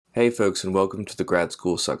Hey folks, and welcome to the Grad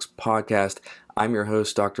School Sucks podcast. I'm your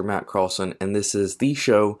host, Dr. Matt Carlson, and this is the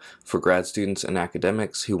show for grad students and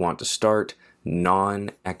academics who want to start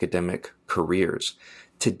non-academic careers.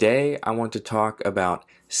 Today, I want to talk about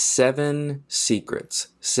 7 secrets,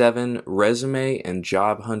 7 resume and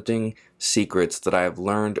job hunting secrets that I have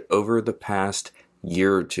learned over the past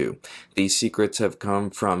year or two. These secrets have come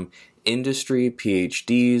from industry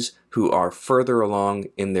PhDs who are further along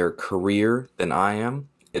in their career than I am.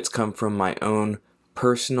 It's come from my own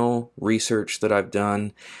personal research that I've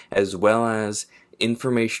done, as well as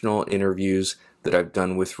informational interviews that I've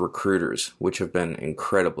done with recruiters, which have been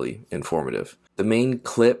incredibly informative. The main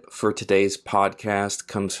clip for today's podcast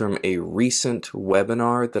comes from a recent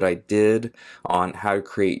webinar that I did on how to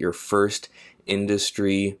create your first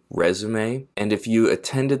industry resume. And if you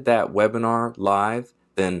attended that webinar live,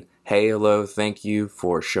 then hey, hello, thank you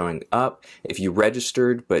for showing up. If you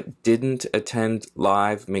registered but didn't attend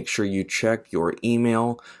live, make sure you check your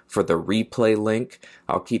email for the replay link.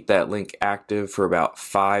 I'll keep that link active for about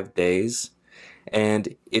 5 days.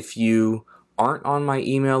 And if you aren't on my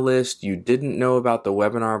email list, you didn't know about the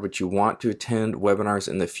webinar, but you want to attend webinars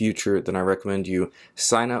in the future, then I recommend you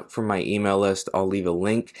sign up for my email list. I'll leave a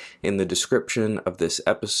link in the description of this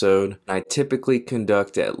episode. I typically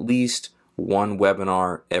conduct at least one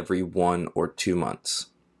webinar every 1 or 2 months.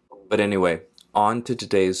 But anyway, on to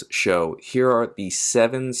today's show. Here are the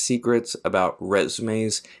 7 secrets about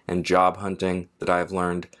resumes and job hunting that I've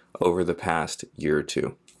learned over the past year or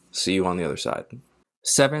two. See you on the other side.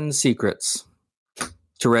 7 secrets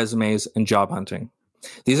to resumes and job hunting.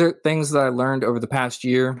 These are things that I learned over the past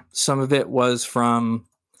year. Some of it was from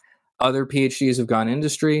other PhDs who've gone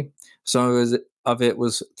industry. Some of it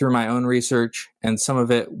was through my own research, and some of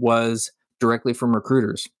it was directly from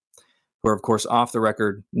recruiters who are, of course, off the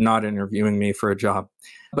record, not interviewing me for a job.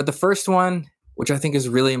 But the first one, which I think is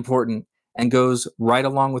really important and goes right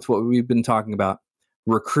along with what we've been talking about,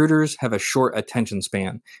 recruiters have a short attention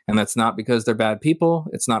span. And that's not because they're bad people.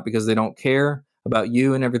 It's not because they don't care about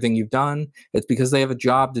you and everything you've done. It's because they have a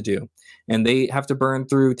job to do. And they have to burn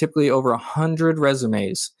through typically over 100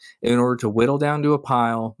 resumes in order to whittle down to a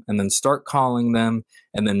pile and then start calling them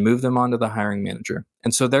and then move them on to the hiring manager.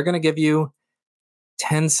 And so they're going to give you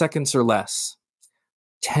 10 seconds or less,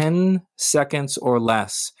 10 seconds or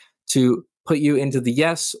less to put you into the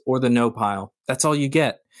yes or the no pile. That's all you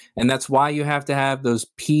get. And that's why you have to have those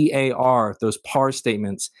PAR, those PAR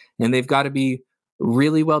statements. And they've got to be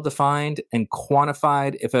really well defined and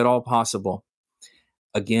quantified if at all possible.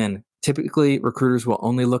 Again, typically recruiters will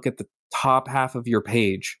only look at the top half of your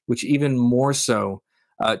page, which even more so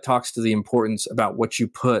talks to the importance about what you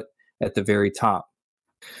put at the very top.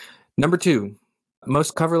 Number 2,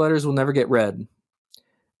 most cover letters will never get read.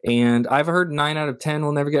 And I've heard 9 out of 10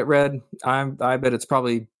 will never get read. I bet it's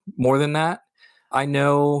probably more than that. I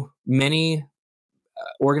know many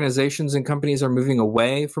organizations and companies are moving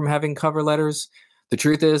away from having cover letters. The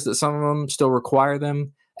truth is that some of them still require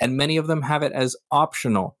them, and many of them have it as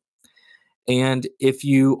optional. And if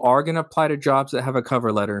you are going to apply to jobs that have a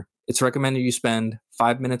cover letter, it's recommended you spend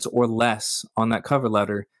 5 minutes or less on that cover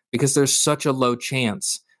letter because there's such a low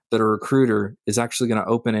chance that a recruiter is actually going to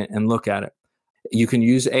open it and look at it. You can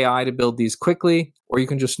use AI to build these quickly, or you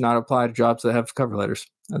can just not apply to jobs that have cover letters.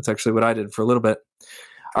 That's actually what I did for a little bit.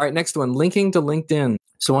 All right, next one, linking to LinkedIn.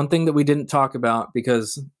 So one thing that we didn't talk about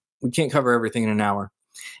because we can't cover everything in an hour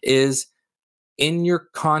is in your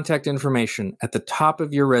contact information at the top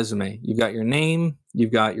of your resume, you've got your name,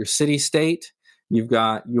 you've got your city, state, you've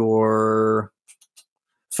got your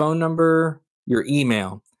phone number, your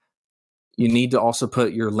email. You need to also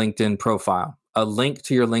put your LinkedIn profile, a link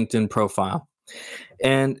to your LinkedIn profile.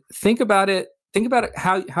 And think about it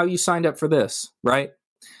how you signed up for this, right?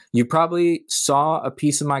 You probably saw a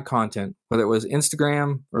piece of my content, whether it was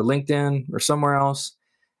Instagram or LinkedIn or somewhere else,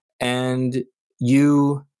 and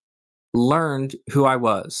you learned who I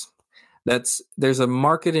was. There's a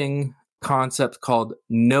marketing concept called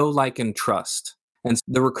know, like, and trust. And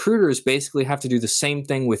the recruiters basically have to do the same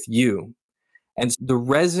thing with you. And the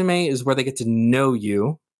resume is where they get to know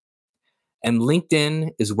you, and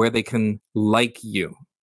LinkedIn is where they can like you.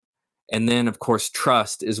 And then, of course,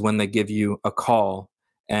 trust is when they give you a call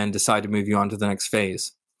and decide to move you on to the next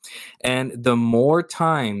phase. And the more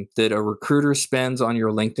time that a recruiter spends on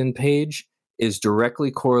your LinkedIn page is directly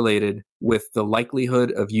correlated with the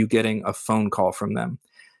likelihood of you getting a phone call from them.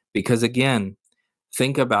 Because again,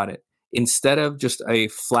 think about it. Instead of just a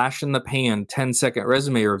flash in the pan 10-second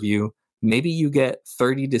resume review, maybe you get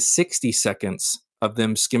 30 to 60 seconds of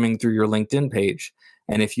them skimming through your LinkedIn page.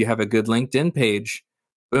 And if you have a good LinkedIn page,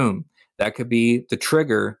 boom, that could be the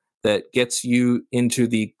trigger that gets you into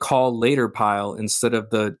the call later pile instead of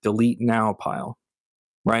the delete now pile,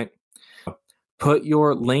 right? Put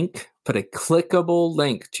a clickable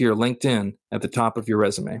link to your LinkedIn at the top of your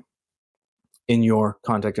resume in your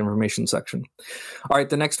contact information section. All right,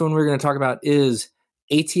 the next one we're going to talk about is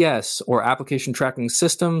ATS, or application tracking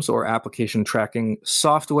systems, or application tracking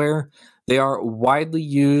software. They are widely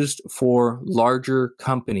used for larger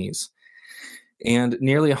companies. And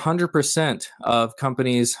nearly 100% of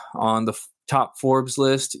companies on the top Forbes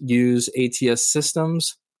list use ATS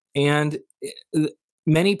systems. And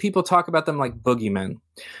many people talk about them like boogeymen.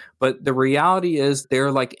 But the reality is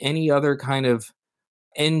they're like any other kind of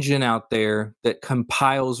engine out there that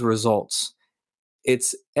compiles results.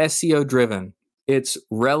 It's SEO driven. It's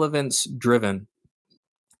relevance driven.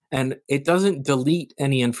 And it doesn't delete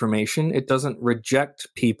any information. It doesn't reject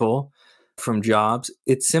people from jobs.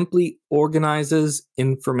 It simply organizes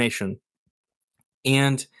information.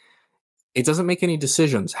 And it doesn't make any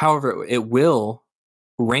decisions. However, it will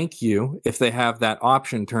rank you if they have that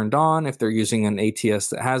option turned on, if they're using an ATS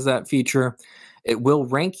that has that feature. It will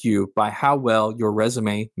rank you by how well your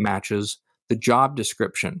resume matches the job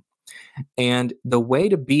description. And the way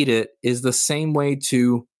to beat it is the same way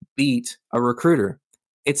to beat a recruiter.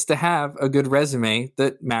 It's to have a good resume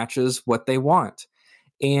that matches what they want.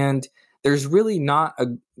 And there's really not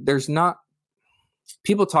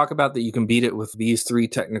people talk about that you can beat it with these 3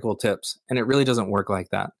 technical tips, and it really doesn't work like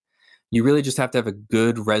that. You really just have to have a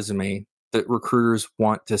good resume that recruiters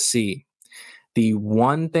want to see. The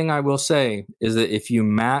one thing I will say is that if you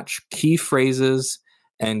match key phrases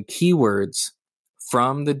and keywords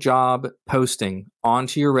from the job posting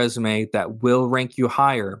onto your resume, that will rank you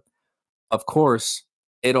higher. Of course,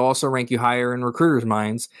 it'll also rank you higher in recruiters'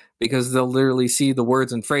 minds because they'll literally see the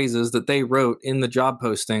words and phrases that they wrote in the job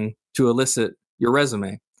posting to elicit your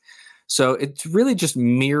resume. So it's really just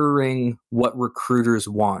mirroring what recruiters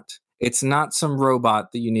want. It's not some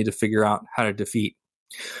robot that you need to figure out how to defeat.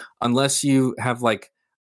 Unless you have like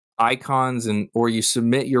icons or you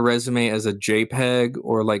submit your resume as a JPEG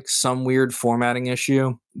or like some weird formatting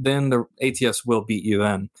issue, then the ATS will beat you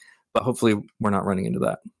then. But hopefully we're not running into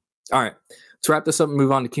that. All right, let's wrap this up and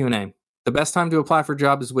move on to Q&A. The best time to apply for a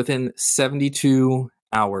job is within 72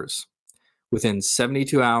 hours. Within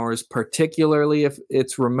 72 hours, particularly if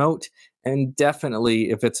it's remote, and definitely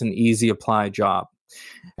if it's an easy apply job.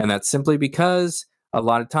 And that's simply because a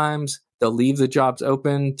lot of times they'll leave the jobs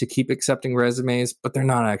open to keep accepting resumes, but they're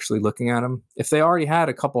not actually looking at them. If they already had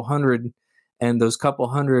a couple hundred and those couple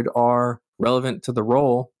hundred are relevant to the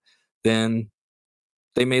role, then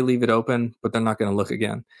they may leave it open, but they're not going to look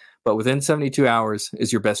again. But within 72 hours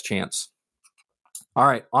is your best chance. All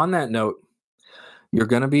right, on that note, you're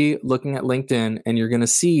going to be looking at LinkedIn and you're going to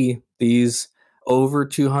see these over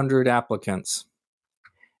 200 applicants.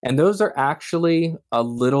 And those are actually a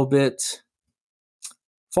little bit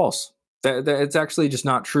false. It's actually just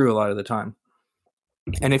not true a lot of the time.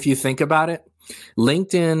 And if you think about it,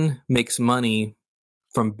 LinkedIn makes money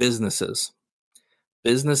from businesses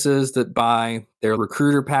that buy their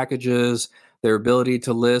recruiter packages, their ability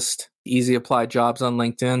to list easy apply jobs on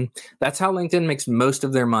LinkedIn. That's how LinkedIn makes most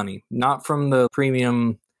of their money, not from the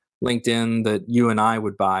premium LinkedIn that you and I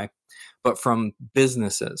would buy, but from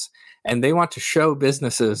businesses. And they want to show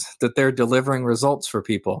businesses that they're delivering results for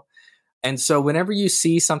people. And so whenever you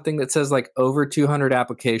see something that says like over 200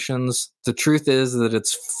 applications, the truth is that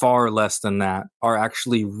it's far less than that are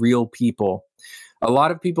actually real people. A lot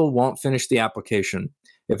of people won't finish the application.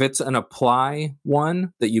 If it's an apply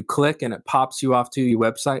one that you click and it pops you off to your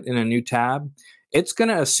website in a new tab, it's going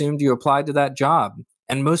to assume you applied to that job.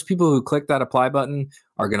 And most people who click that apply button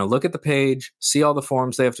are going to look at the page, see all the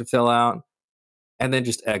forms they have to fill out, and then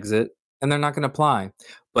just exit. And they're not going to apply.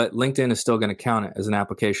 But LinkedIn is still going to count it as an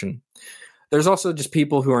application. There's also just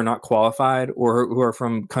people who are not qualified or who are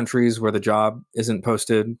from countries where the job isn't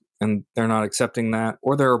posted and they're not accepting that,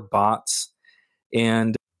 or there are bots.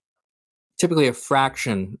 And typically a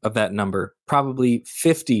fraction of that number, probably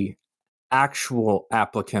 50 actual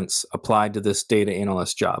applicants applied to this data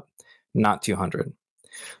analyst job, not 200.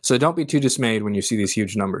 So don't be too dismayed when you see these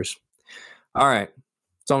huge numbers. All right,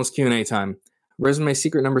 it's almost Q&A time. Resume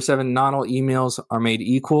secret number 7, not all emails are made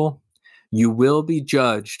equal. You will be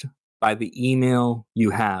judged by the email you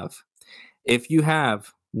have. If you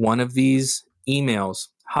have one of these emails,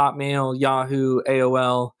 Hotmail, Yahoo,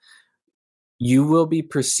 AOL, you will be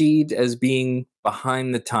perceived as being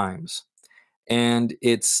behind the times. And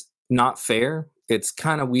it's not fair. It's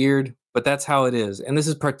kind of weird, but that's how it is. And this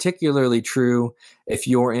is particularly true if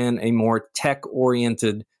you're in a more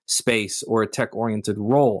tech-oriented space or a tech-oriented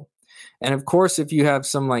role. And of course, if you have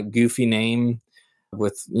some like goofy name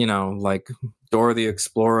with, like Dora the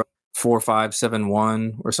Explorer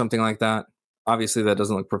 4571 or something like that. Obviously, that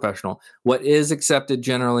doesn't look professional. What is accepted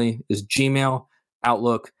generally is Gmail,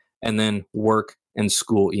 Outlook, and then work and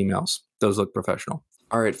school emails. Those look professional.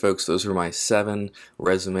 All right, folks, those are my 7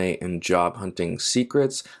 resume and job hunting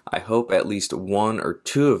secrets. I hope at least 1 or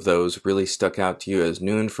 2 of those really stuck out to you as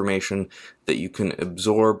new information that you can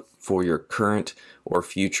absorb for your current or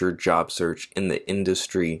future job search in the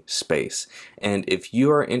industry space. And if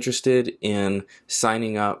you are interested in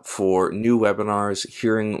signing up for new webinars,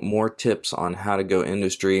 hearing more tips on how to go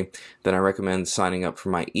industry, then I recommend signing up for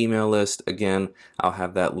my email list. Again, I'll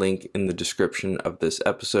have that link in the description of this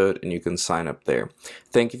episode and you can sign up there.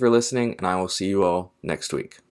 Thank you for listening, and I will see you all next week.